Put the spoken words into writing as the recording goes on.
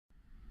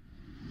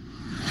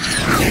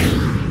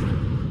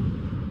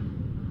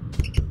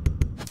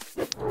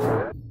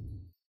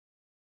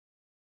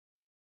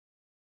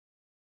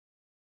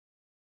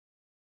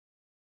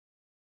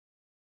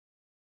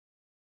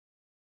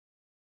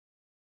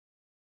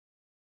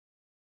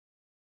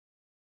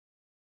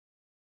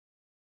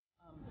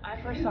I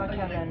first saw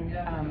Kevin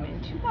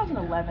in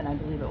 2011, I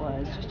believe it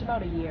was, just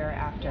about a year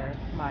after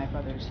my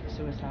brother's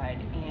suicide.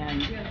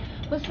 And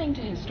listening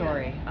to his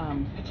story,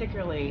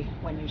 particularly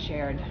when you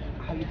shared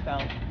how you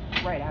felt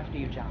right after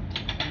you jumped,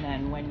 and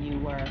then when you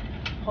were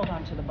pulled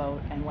onto the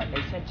boat and what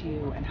they said to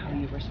you and how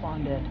you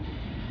responded,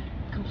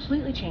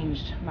 completely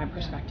changed my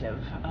perspective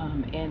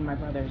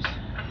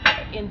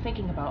in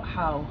thinking about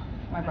how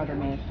my brother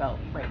may have felt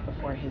right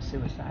before his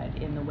suicide,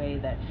 in the way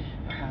that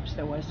perhaps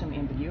there was some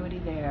ambiguity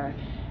there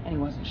and he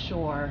wasn't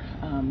sure,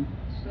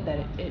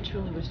 that it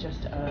truly was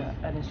just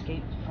an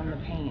escape from the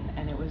pain,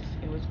 and it was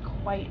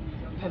quite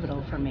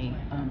pivotal for me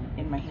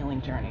in my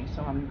healing journey.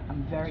 So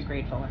I'm very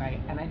grateful,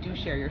 and I do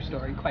share your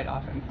story quite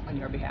often on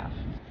your behalf.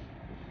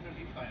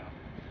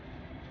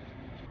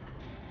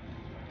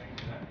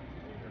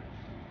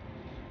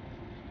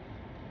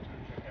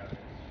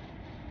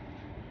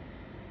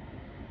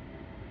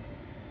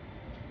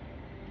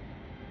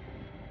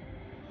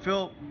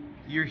 Phil,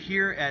 you're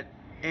here at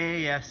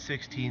AAS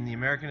 16, the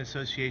American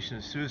Association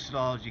of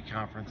Suicidology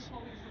Conference,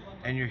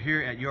 and you're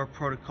here at your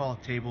protocol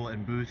table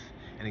and booth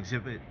and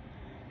exhibit.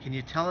 Can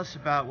you tell us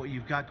about what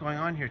you've got going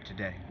on here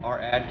today?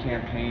 Our ad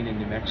campaign in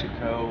New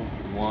Mexico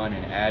won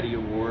an Addy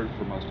Award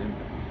for most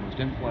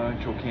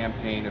influential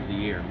campaign of the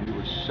year. We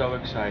were so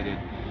excited.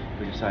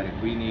 We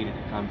decided we needed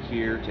to come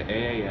here to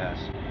AAS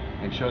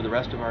and show the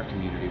rest of our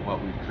community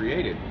what we've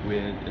created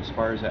with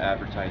Esparza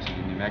advertising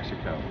in New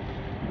Mexico.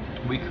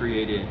 We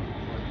created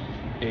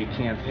a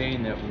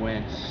campaign that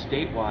went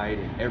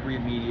statewide in every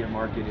media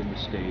market in the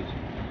state,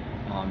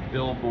 on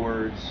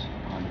billboards,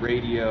 on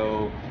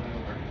radio,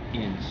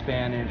 in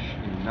Spanish,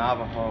 in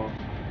Navajo,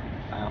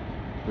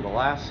 for the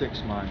last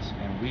 6 months,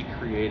 and we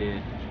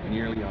created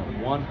nearly a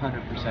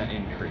 100%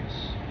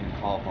 increase in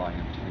call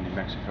volume to the New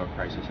Mexico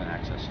Crisis and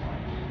Access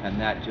Line, and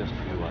that just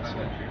blew us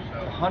away.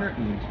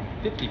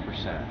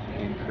 150%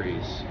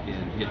 increase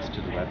in hits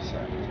to the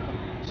website.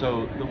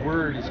 So the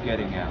word is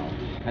getting out,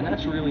 and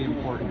that's really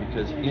important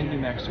because in New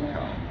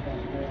Mexico,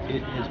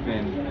 it has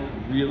been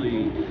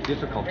really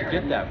difficult to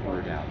get that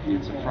word out.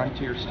 It's a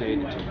frontier state,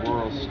 it's a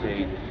rural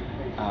state.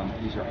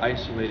 These are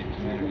isolated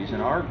communities,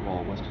 and our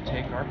goal was to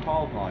take our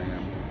call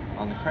volume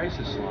on the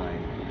crisis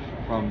line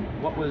from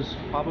what was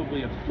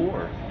probably a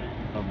fourth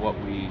of what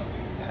we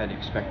had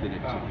expected it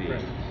to be,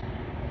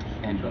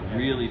 and to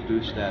really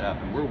boost that up.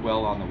 And we're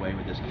well on the way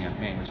with this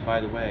campaign, which, by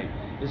the way,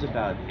 is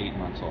about 8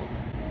 months old.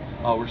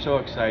 Oh, we're so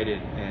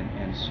excited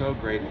and so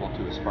grateful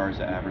to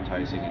Esparza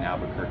Advertising in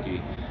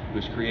Albuquerque,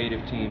 whose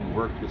creative team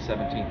worked with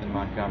 17th and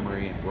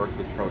Montgomery and worked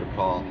with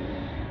Protocol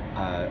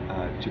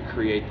to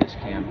create this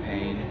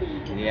campaign.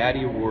 And the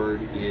Addy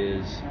Award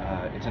is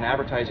it's an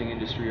advertising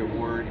industry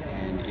award,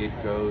 and it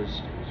goes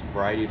to a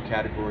variety of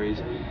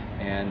categories.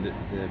 And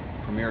the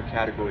premier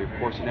category, of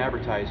course, in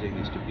advertising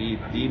is to be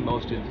the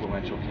most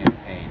influential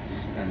campaign,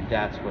 and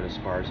that's what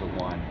Esparza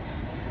won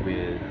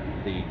with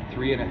the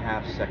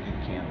 3.5-second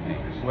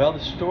campaign. Well, the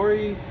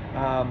story,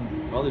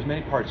 well, there's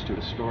many parts to it.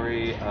 The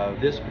story of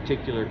this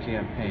particular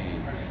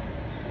campaign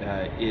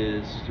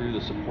is through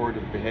the support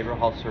of the Behavioral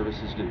Health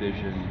Services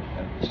Division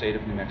of the state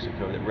of New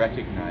Mexico, that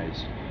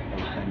recognized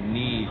a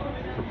need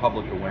for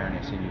public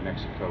awareness in New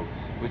Mexico,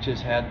 which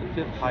has had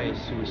the 5th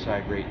highest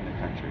suicide rate in the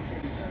country.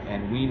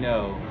 And we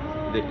know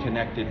that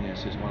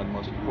connectedness is one of the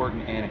most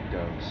important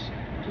antidotes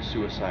to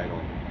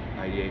suicidal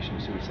ideation,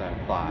 suicidal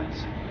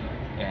thoughts,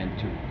 and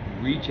to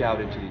reach out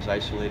into these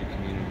isolated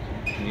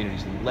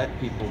communities and let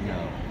people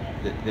know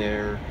that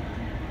there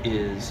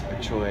is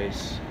a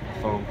choice,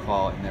 a phone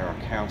call, and there are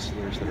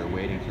counselors that are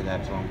waiting for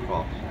that phone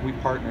call. We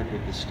partnered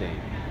with the state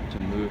to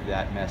move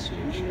that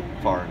message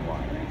far and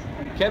wide.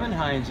 Kevin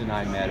Hines and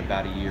I met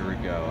about a year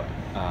ago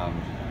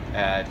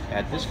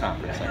at this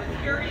conference, I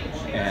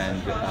believe.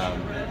 And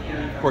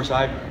of course,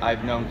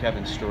 I've known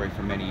Kevin's story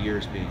for many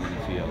years, being in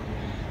the field.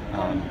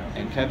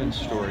 And Kevin's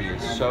story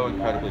is so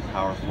incredibly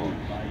powerful.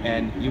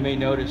 And you may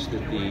notice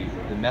that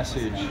the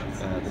message,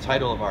 the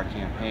title of our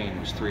campaign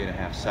was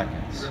 3.5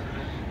 seconds.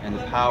 And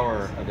the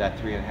power of that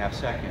 3.5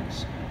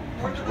 seconds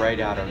comes right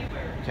out of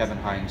Kevin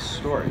Hines'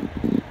 story.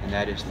 And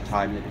that is the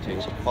time that it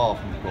takes to fall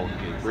from the Golden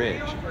Gate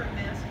Bridge.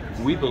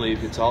 We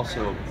believe it's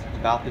also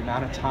about the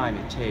amount of time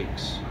it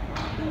takes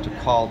to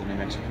call the New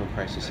Mexico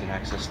Crisis and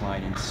Access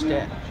Line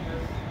instead.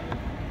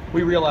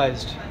 We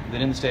realized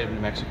that in the state of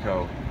New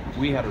Mexico,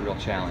 we had a real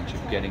challenge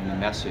of getting the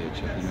message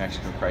of the New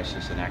Mexico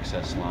Crisis and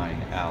Access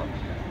Line out.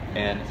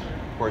 And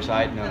of course,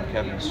 I had known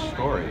Kevin's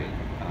story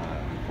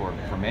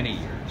for many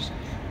years.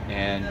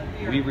 And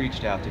we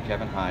reached out to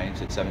Kevin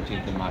Hines at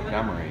 17th and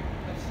Montgomery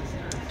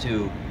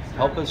to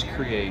help us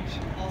create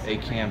a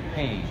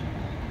campaign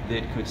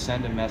that could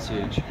send a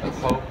message of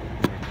hope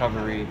and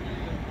recovery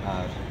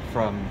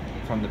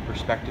from the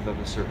perspective of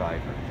a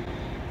survivor.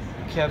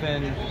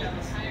 Kevin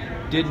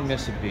didn't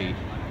miss a beat,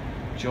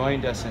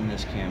 joined us in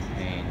this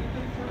campaign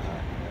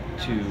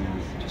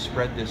to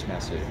spread this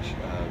message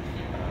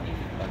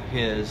of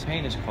his.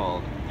 Campaign is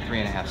called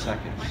 3.5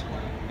 seconds,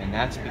 and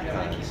that's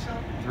because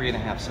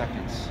 3.5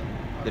 seconds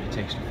that it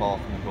takes to fall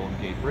from the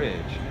Golden Gate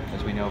Bridge,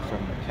 as we know from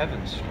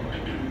Kevin's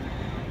story,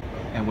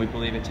 And we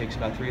believe it takes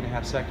about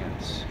 3.5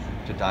 seconds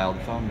to dial the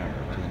phone number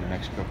to the New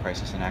Mexico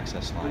Crisis and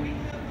Access Line.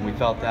 And we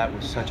felt that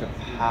was such a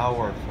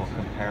powerful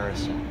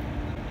comparison.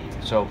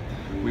 So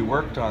we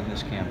worked on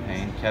this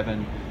campaign.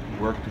 Kevin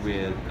worked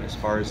with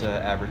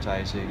Esparza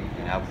Advertising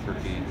in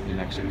Albuquerque, New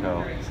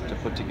Mexico, to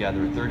put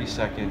together a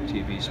 30-second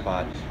TV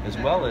spot, as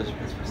well as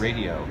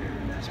radio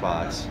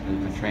spots that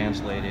have been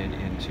translated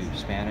into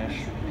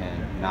Spanish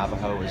and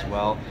Navajo as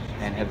well,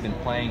 and have been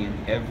playing in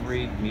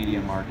every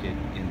media market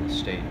in the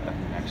state of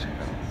New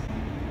Mexico.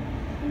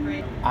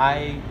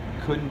 I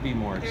couldn't be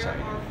more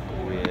excited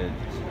with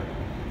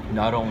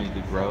not only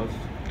the growth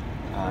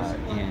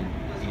in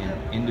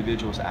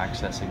individuals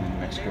accessing the New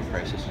Mexico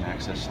Crisis and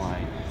Access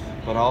Line,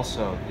 but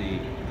also the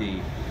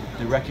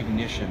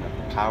recognition of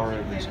the power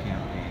of this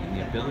campaign and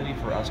the ability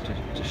for us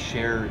to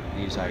share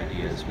these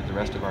ideas with the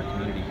rest of our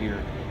community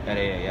here at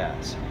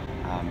AAS.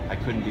 I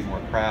couldn't be more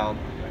proud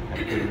of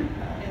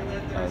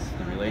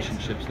the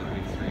relationships that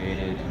we've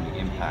created and the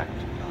impact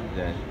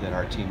that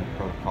our team at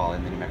Protocall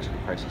and the New Mexico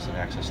Crisis and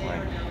Access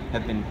Line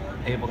have been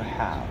able to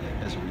have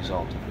as a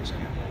result of this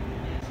campaign.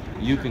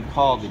 You can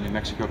call the New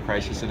Mexico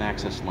Crisis and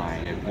Access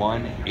Line at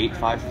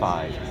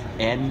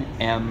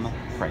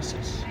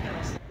 1-855-NM-CRISIS.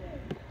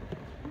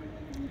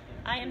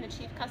 I am the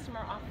Chief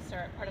Customer Officer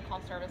at Protocol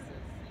Services,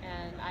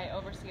 and I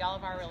oversee all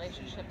of our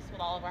relationships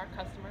with all of our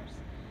customers,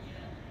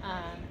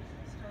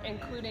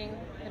 including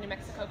the New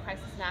Mexico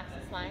Crisis and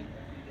Access Line,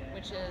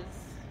 which is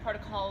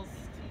Protocol's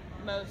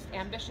most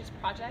ambitious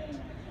project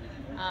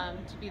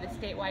to be the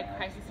statewide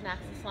crisis and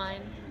access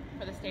line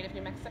for the state of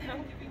New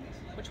Mexico,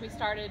 which we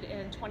started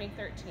in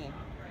 2013.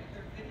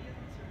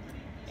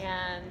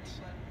 And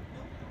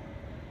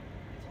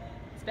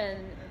it's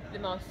been the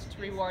most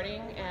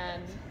rewarding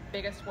and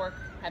biggest work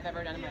I've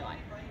ever done in my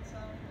life.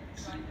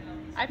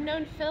 I've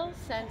known Phil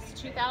since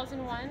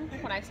 2001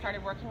 when I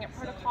started working at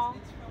Protocol.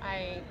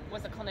 I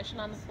was a clinician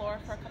on the floor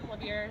for a couple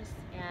of years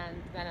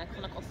and then a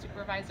clinical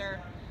supervisor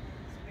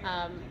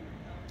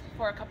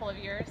for a couple of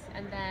years,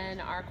 and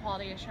then our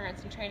quality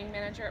assurance and training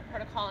manager at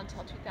Protocol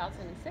until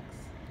 2006.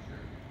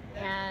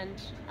 And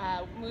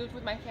moved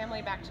with my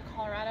family back to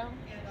Colorado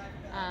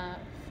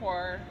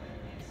for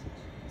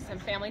some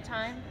family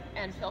time,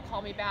 and Phil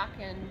called me back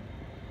in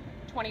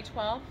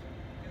 2012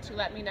 to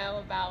let me know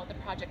about the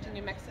project in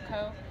New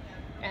Mexico,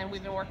 and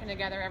we've been working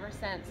together ever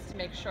since to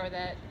make sure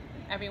that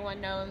everyone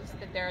knows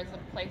that there is a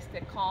place to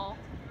call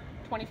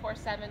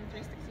 24/7,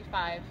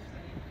 365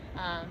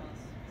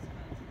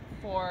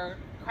 for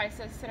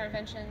crisis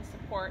intervention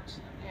support,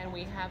 and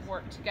we have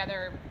worked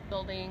together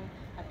building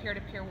a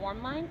peer-to-peer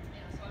warm line,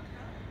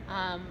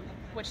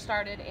 which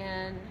started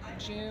in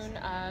June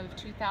of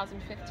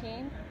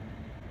 2015,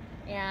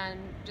 and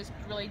just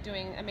really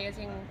doing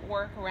amazing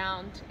work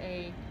around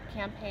a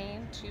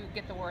campaign to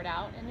get the word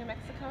out in New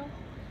Mexico,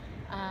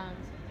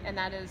 and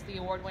that is the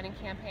award-winning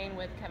campaign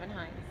with Kevin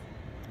Hines.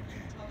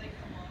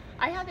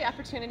 I had the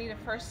opportunity to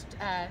first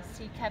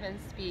see Kevin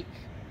speak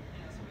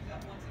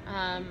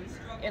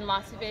in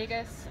Las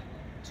Vegas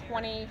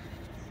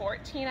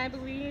 2014, I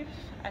believe,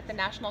 at the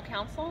National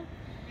Council.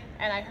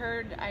 And I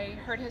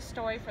heard his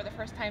story for the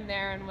first time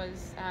there and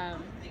was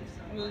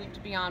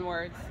moved beyond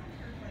words,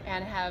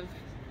 and have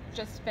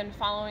just been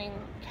following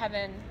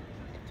Kevin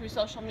through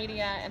social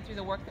media and through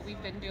the work that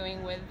we've been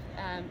doing with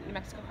New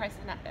Mexico Crisis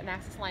and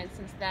Access Line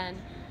since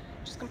then.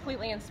 Just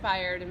completely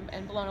inspired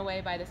and blown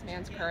away by this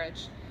man's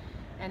courage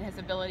and his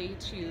ability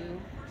to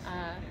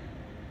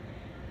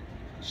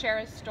share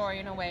his story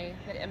in a way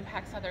that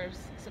impacts others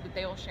so that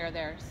they will share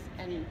theirs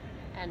and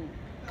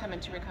come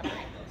into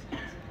recovery.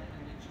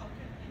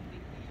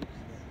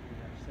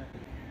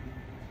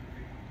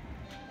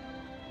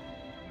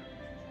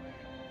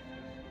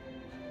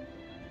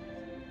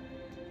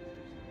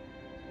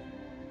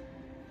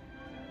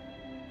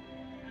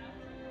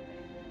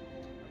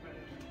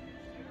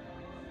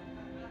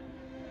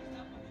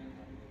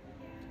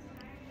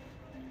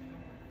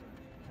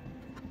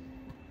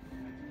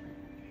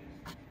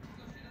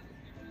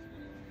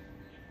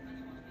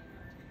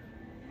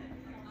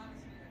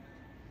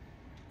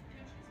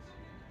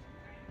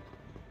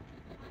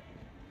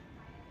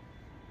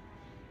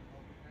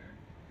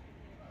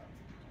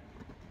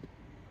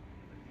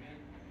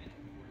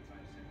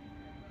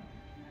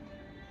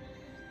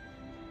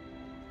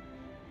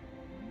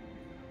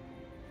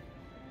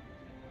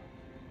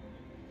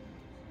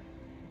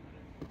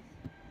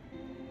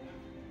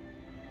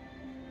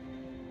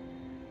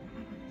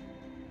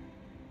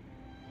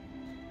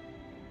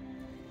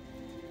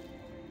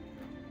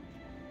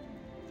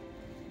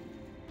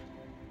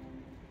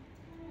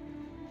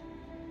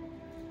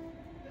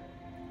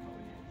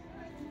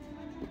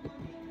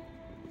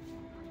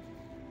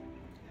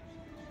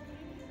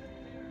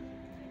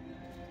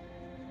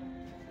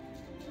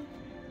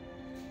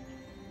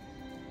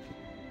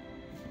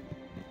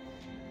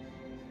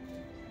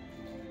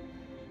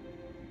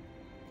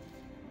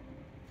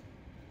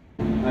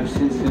 I've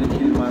since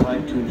dedicated my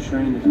life to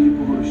ensuring that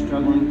people who are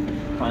struggling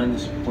find the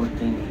support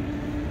they need.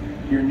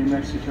 Here in New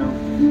Mexico,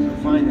 you'll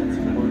find that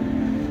support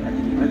at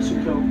the New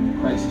Mexico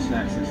Crisis and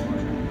Access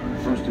Line.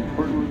 Most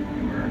importantly,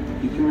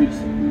 you can reach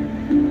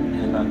them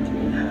in about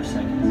 3.5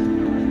 seconds.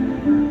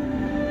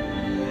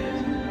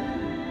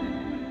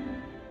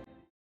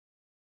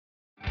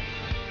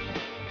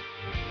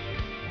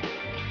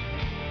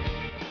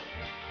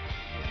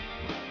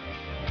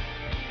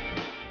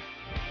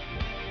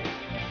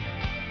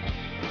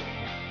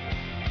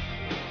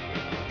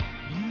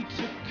 You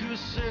took a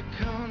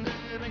second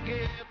to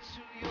get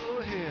to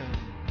your head.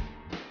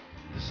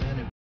 Does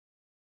anybody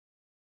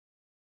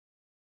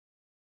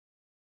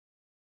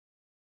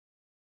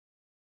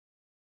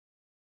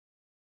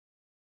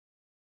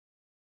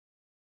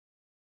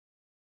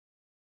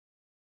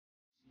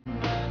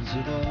minds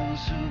of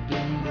those who've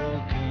been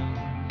broken?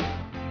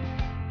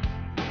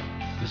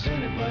 Does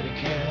anybody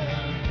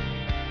care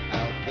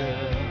out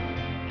there?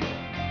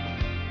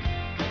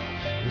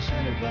 Does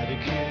anybody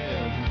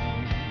care?